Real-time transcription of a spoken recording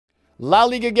La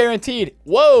Liga guaranteed.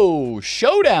 Whoa,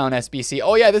 showdown SBC.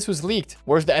 Oh yeah, this was leaked.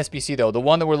 Where's the SBC though? The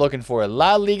one that we're looking for.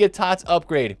 La Liga Tots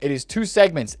upgrade. It is 2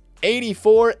 segments.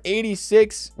 84,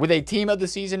 86 with a team of the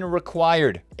season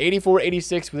required. 84,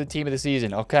 86 with a team of the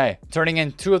season. Okay. Turning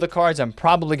in 2 of the cards I'm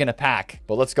probably going to pack.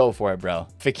 But let's go for it, bro.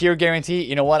 Fekir guarantee.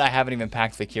 You know what? I haven't even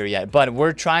packed Fekir yet. But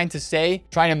we're trying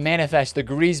to manifest the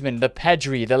Griezmann, the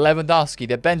Pedri, the Lewandowski,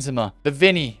 the Benzema, the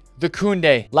Vinny, the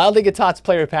Koundé. La Liga Tots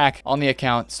player pack on the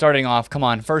account. Starting off. Come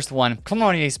on. First one. Come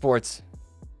on, EA Sports.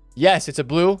 Yes, it's a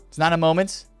blue. It's not a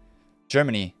moment.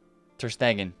 Germany. Ter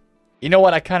Stegen. You know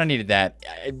what? I kind of needed that.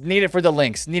 I need it for the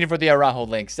links. Need it for the Araujo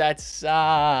links. That's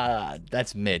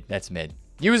mid. That's mid.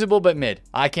 Usable, but mid.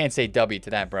 I can't say W to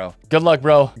that, bro. Good luck,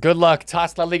 bro. Good luck.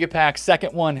 Tots La Liga pack.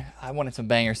 Second one. I wanted some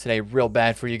bangers today. Real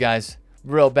bad for you guys.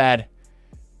 Real bad.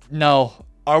 No.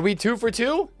 Are we 2 for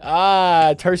 2?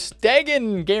 Ter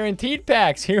Stegen guaranteed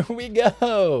packs. Here we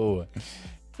go.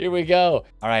 Here we go.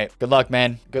 All right. Good luck,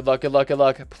 man. Good luck, good luck, good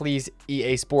luck. Please,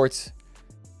 EA Sports.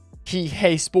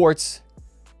 EA Sports.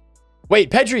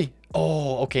 Wait, Pedri.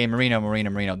 Oh, okay.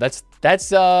 Marino. That's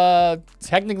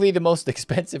technically the most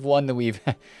expensive one that we've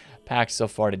packed so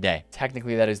far today.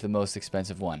 Technically, that is the most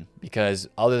expensive one because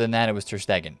other than that, it was Ter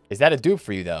Stegen. Is that a dupe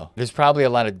for you though? There's probably a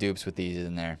lot of dupes with these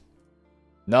in there.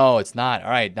 No, it's not. All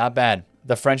right, not bad.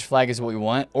 The French flag is what we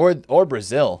want, or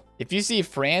Brazil. If you see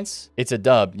France, it's a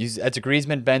dub. It's a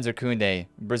Griezmann, Benz, or Koundé.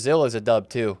 Brazil is a dub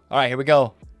too. All right, here we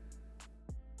go.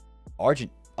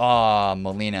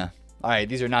 Molina. All right,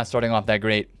 these are not starting off that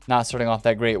great. Not starting off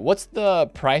that great. What's the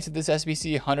price of this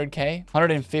SBC? 100K?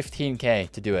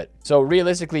 115K to do it. So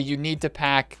realistically, you need to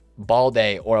pack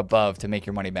Balde or above to make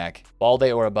your money back.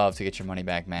 Balde or above to get your money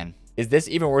back, man. Is this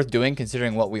even worth doing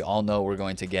considering what we all know we're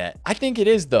going to get? I think it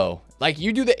is though. Like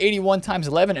you do the 81 times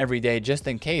 11 every day just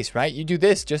in case, right? You do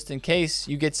this just in case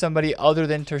you get somebody other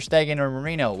than Ter Stegen or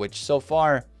Marino, which so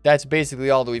far, that's basically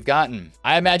all that we've gotten.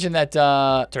 I imagine that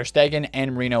Ter Stegen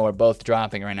and Marino are both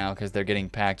dropping right now because they're getting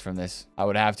packed from this. I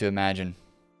would have to imagine.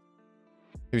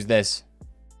 Who's this?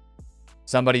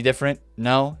 Somebody different?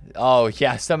 No? Oh,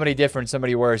 yeah, somebody different,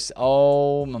 somebody worse.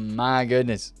 Oh, my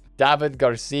goodness. David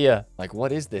Garcia. Like,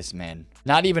 what is this, man?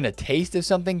 Not even a taste of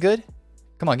something good?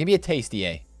 Come on, give me a taste,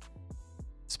 EA.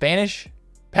 Spanish?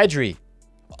 Pedri.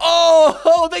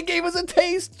 Oh, they gave us a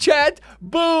taste, chat.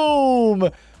 Boom.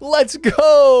 Let's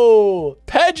go.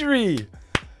 Pedri.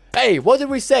 Hey, what did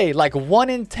we say? Like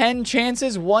 1 in 10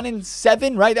 chances? 1 in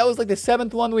 7, right? That was like the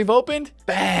 7th one we've opened.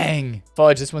 Bang.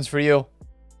 Fudge, this one's for you.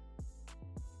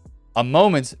 A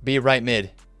moment, be right mid.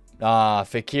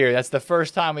 Fekir. That's the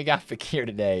first time we got Fekir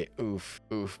today. Oof,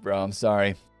 bro. I'm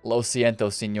sorry. Lo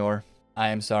siento, senor. I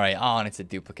am sorry. Oh, and it's a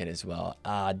duplicate as well.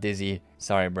 Dizzy.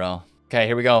 Sorry, bro. Okay,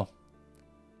 here we go.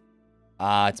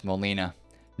 It's Molina.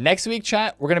 Next week,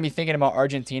 chat, we're going to be thinking about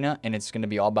Argentina, and it's going to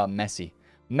be all about Messi.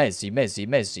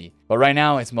 Messi. But right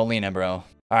now, it's Molina, bro. All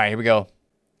right, here we go.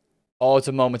 Oh, it's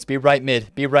a moment. Be right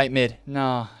mid. Be right mid.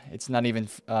 No, it's not even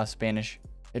Spanish.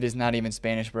 It is not even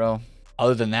Spanish, bro.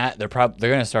 Other than that, they're going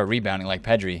to start rebounding like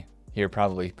Pedri here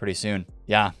probably pretty soon.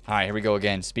 Yeah. All right, here we go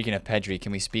again. Speaking of Pedri,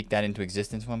 can we speak that into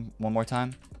existence one more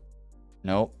time?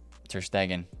 Nope. Ter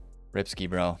Stegen. Ripsky,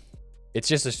 bro. It's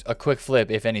just a quick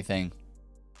flip, if anything.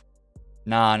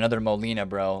 Nah, another Molina,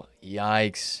 bro.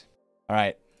 Yikes. All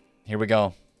right, here we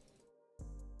go.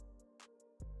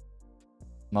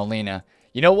 Molina.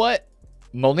 You know what?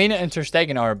 Molina and Ter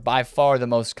Stegen are by far the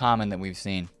most common that we've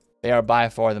seen. They are by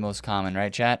far the most common,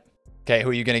 right, chat? Okay,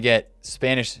 who are you going to get?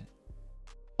 Spanish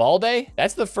Balde?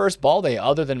 That's the first Balde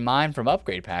other than mine from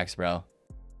upgrade packs, bro.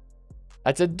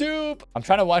 That's a dupe. I'm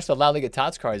trying to watch the La Liga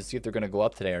Tots cards to see if they're going to go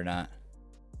up today or not.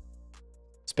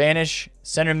 Spanish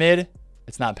center mid.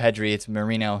 It's not Pedri. It's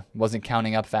Marino. Wasn't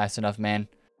counting up fast enough, man.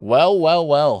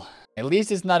 Well. At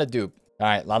least it's not a dupe. All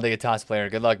right, La Liga Tots player.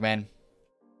 Good luck, man.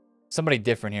 Somebody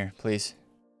different here, please.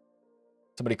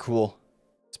 Somebody cool.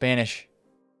 Spanish.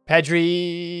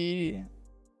 Pedri.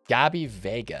 Gabi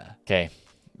Vega. Okay,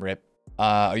 rip.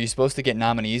 Are you supposed to get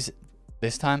nominees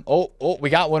this time? Oh, we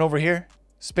got one over here.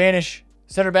 Spanish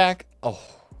center back. Oh,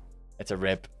 that's a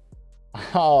rip.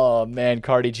 Oh, man,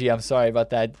 Cardi G. I'm sorry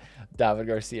about that. David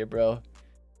Garcia, bro.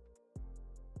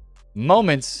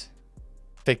 Moments.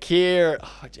 Fekir.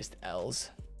 Oh, just L's.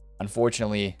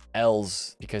 Unfortunately,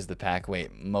 L's because the pack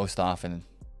weight most often.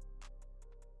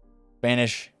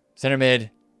 Spanish center mid.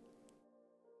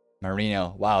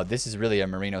 Marino. Wow, this is really a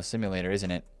Marino simulator, isn't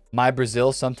it? My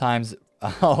Brazil sometimes...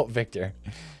 Oh, Victor.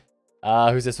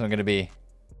 Who's this one going to be?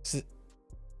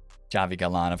 Javi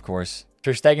Galan, of course.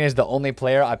 Ter Stegen is the only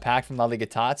player I packed from La Liga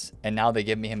Tots, and now they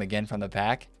give me him again from the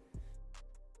pack.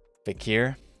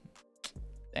 Fekir.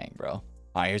 Dang, bro. All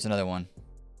right, here's another one.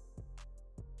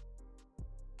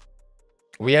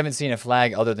 We haven't seen a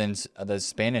flag other than the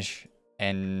Spanish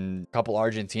and a couple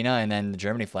Argentina and then the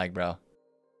Germany flag, bro.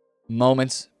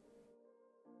 Moments.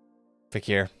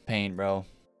 Fakir. Pain, bro.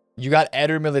 You got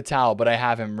Eder Militao, but I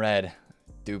have him red.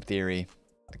 Dupe theory.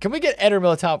 Can we get Eder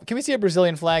Militao? Can we see a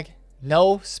Brazilian flag?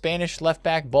 No. Spanish left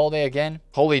back. Balde again.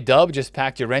 Holy dub. Just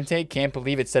packed Llorente. Can't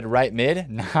believe it said right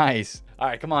mid. Nice. All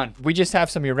right, come on. We just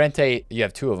have some Llorente. You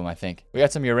have two of them, I think. We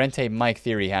got some Llorente Mike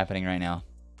theory happening right now.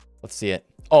 Let's see it.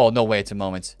 Oh, no way. It's a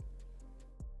Moments.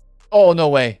 Oh, no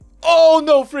way. Oh,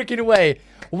 no freaking way.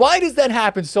 Why does that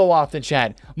happen so often,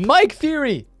 chat? Mike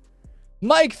theory.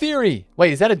 Mike theory.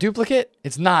 Wait, is that a duplicate?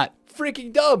 It's not.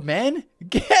 Freaking dub, man.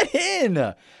 Get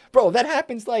in. Bro, that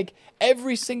happens like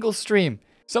every single stream.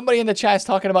 Somebody in the chat's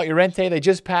talking about Llorente. They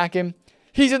just pack him.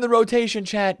 He's in the rotation,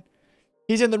 chat.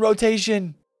 He's in the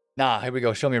rotation. Nah, here we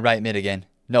go. Show me right mid again.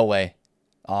 No way.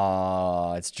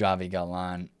 Oh, it's Javi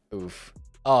Galan. Oof.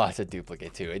 Oh, it's a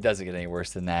duplicate too. It doesn't get any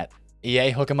worse than that. EA,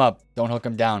 hook him up. Don't hook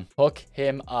him down. Hook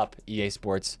him up, EA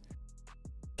Sports.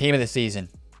 Team of the season.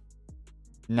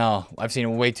 No, I've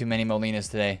seen way too many Molinas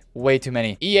today. Way too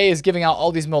many. EA is giving out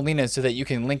all these Molinas so that you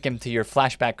can link him to your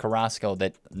flashback Carrasco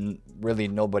that really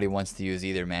nobody wants to use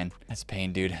either, man. That's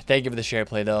pain, dude. Thank you for the share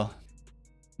play, though.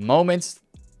 Moments.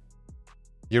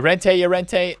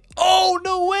 Llorente. Oh,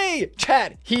 no way.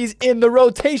 Chat, he's in the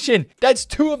rotation. That's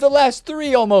 2 of the last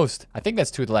 3 almost. I think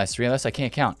that's 2 of the last 3 unless I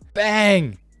can't count.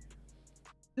 Bang.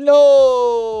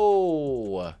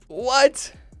 No.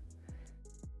 What?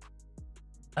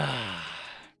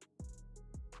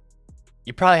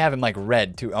 You probably have him like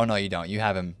red too. Oh, no, you don't. You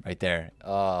have him right there.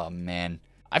 Oh, man.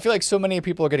 I feel like so many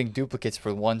people are getting duplicates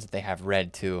for ones that they have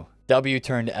red too. W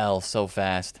turned L so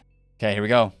fast. Okay, here we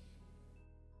go.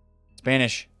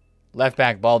 Spanish. Left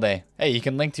back, Balde. Hey, you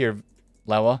can link to your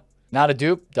Lewa. Not a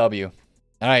dupe. W.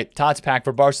 All right, Tots pack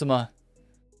for Barcelona.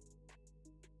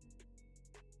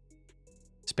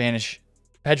 Spanish.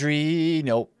 Pedri.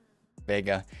 Nope.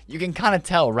 Vega. You can kind of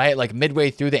tell, right? Like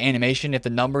midway through the animation, if the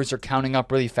numbers are counting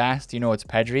up really fast, you know it's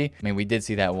Pedri. I mean, we did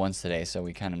see that once today, so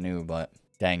we kind of knew, but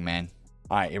dang, man.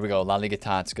 All right, here we go. La Liga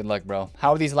Tots. Good luck, bro.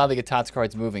 How are these La Liga Tots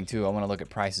cards moving, too? I want to look at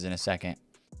prices in a second.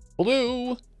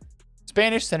 Blue.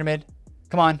 Spanish, center mid.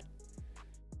 Come on.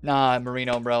 Nah,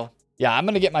 Marino, bro. Yeah, I'm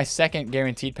going to get my second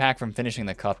guaranteed pack from finishing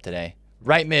the cup today.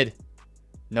 Right mid.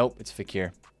 Nope, it's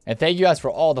Fakir. And thank you guys for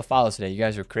all the follows today. You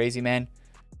guys are crazy, man.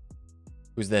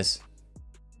 Who's this?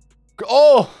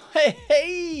 Oh,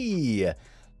 hey.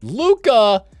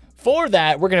 Luca. For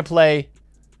that, we're going to play.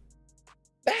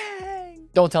 Bang.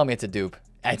 Don't tell me it's a dupe.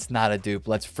 It's not a dupe.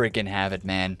 Let's freaking have it,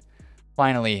 man.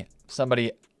 Finally,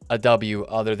 somebody a W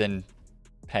other than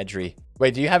Pedri.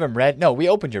 Wait, do you have him red? No, we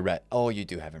opened your red. Oh, you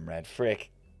do have him red.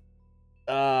 Frick.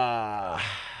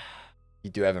 You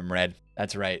do have him red.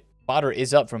 That's right. Fodder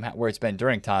is up from where it's been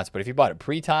during Tots, but if you bought it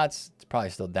pre-Tots, it's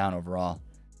probably still down overall.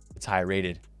 It's high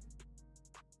rated.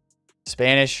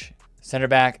 Spanish. Center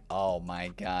back. Oh my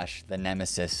gosh. The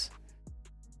nemesis.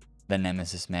 The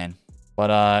nemesis, man.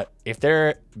 But if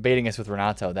they're baiting us with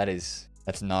Renato, that's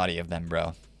naughty of them,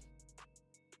 bro.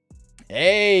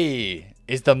 Hey,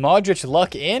 is the Modric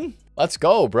luck in? Let's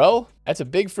go, bro. That's a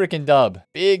big freaking dub.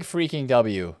 Big freaking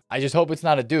W. I just hope it's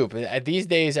not a dupe. At these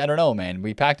days, I don't know, man.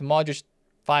 We packed Modric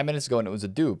 5 minutes ago and it was a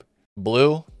dupe.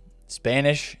 Blue.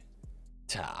 Spanish.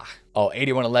 Oh,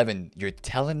 8111. You're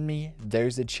telling me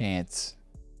there's a chance.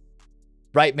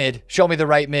 Right mid. Show me the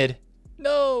right mid.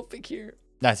 No, Fakir.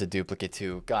 That's a duplicate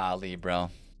too. Golly, bro.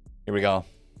 Here we go.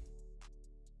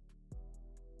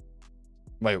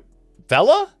 Wait,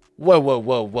 Vela?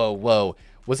 Whoa.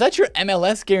 Was that your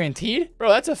MLS guaranteed? Bro,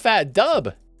 that's a fat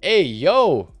dub. Hey,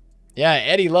 yo. Yeah,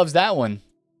 Eddie loves that one.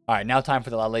 All right, now time for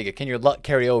the La Liga. Can your luck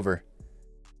carry over?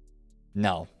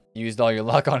 No. You used all your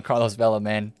luck on Carlos Vela,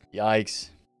 man. Yikes.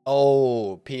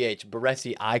 Oh, PH.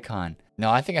 Baresi icon.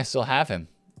 No, I think I still have him.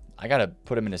 I got to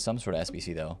put him into some sort of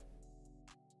SBC, though.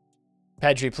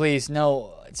 Pedri, please.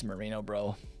 No, it's Marino,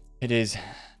 bro. It is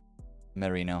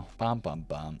Marino.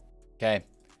 Bum. Okay.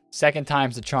 Second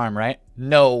time's the charm, right?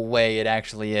 No way it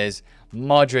actually is.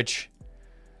 Modric.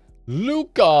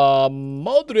 Luka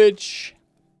Modric.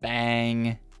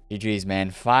 Bang. GG's,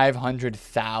 man.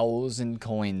 500,000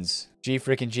 coins. G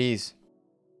freaking G's.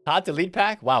 Hot delete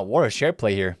pack? Wow, what a share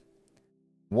play here.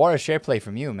 What a share play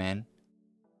from you, man.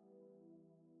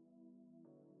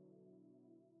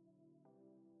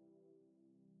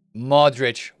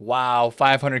 Modric. Wow,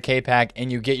 500k pack, and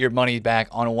you get your money back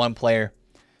on one player.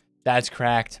 That's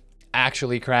cracked.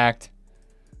 Actually cracked.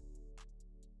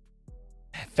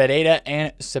 Fedeta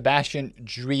and Sebastian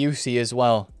Driussi as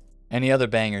well. Any other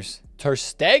bangers? Ter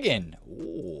Stegen.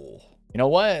 Ooh. You know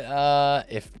what?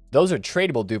 If those are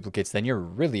tradable duplicates, then you're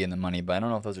really in the money. But I don't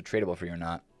know if those are tradable for you or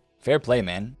not. Fair play,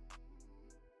 man.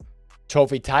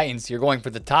 Trophy Titans. You're going for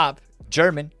the top.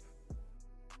 German.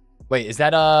 Wait, is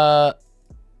that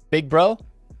Big Bro?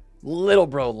 Little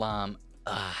Bro Lam.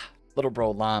 Little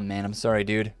Bro Lam, man. I'm sorry,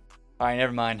 dude. All right,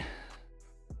 never mind.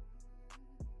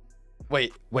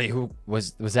 Wait, who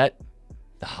was that?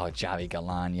 Oh, Javi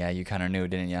Galan. Yeah, you kind of knew,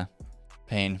 didn't you?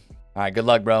 Pain. All right, good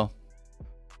luck, bro.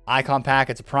 Icon pack.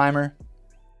 It's a primer.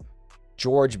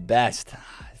 George Best.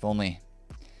 If only.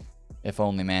 If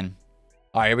only, man.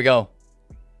 All right, here we go.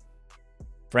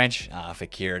 French.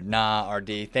 Fakir. Nah,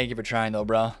 RD. Thank you for trying, though,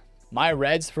 bro. My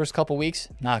Reds, first couple weeks,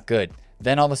 not good.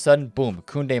 Then all of a sudden, boom,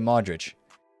 Kunde Modric.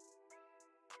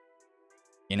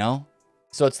 You know?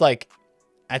 So it's like,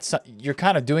 you're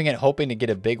kind of doing it hoping to get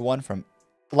a big one from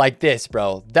like this,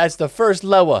 bro. That's the first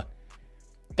lower.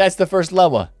 That's the first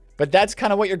lower. But that's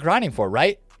kind of what you're grinding for,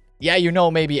 right? Yeah, you know,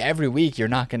 maybe every week you're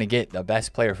not going to get the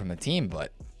best player from the team,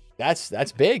 but that's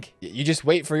big. You just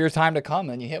wait for your time to come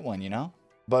and you hit one, you know?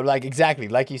 But like exactly,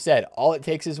 like you said, all it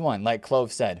takes is one, like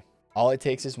Clove said. All it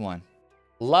takes is one.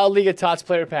 La Liga Tots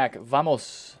player pack.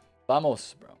 Vamos.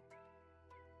 Vamos, bro.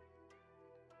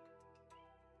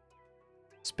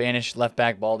 Spanish left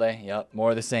back Balde. Yep, more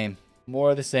of the same.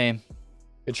 More of the same.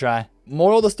 Good try.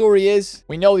 Moral of the story is,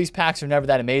 we know these packs are never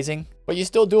that amazing, but you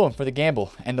still do them for the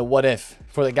gamble and the what if.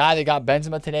 For the guy that got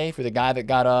Benzema today, for the guy that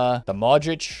got the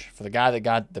Modric, for the guy that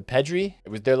got the Pedri, it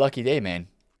was their lucky day, man.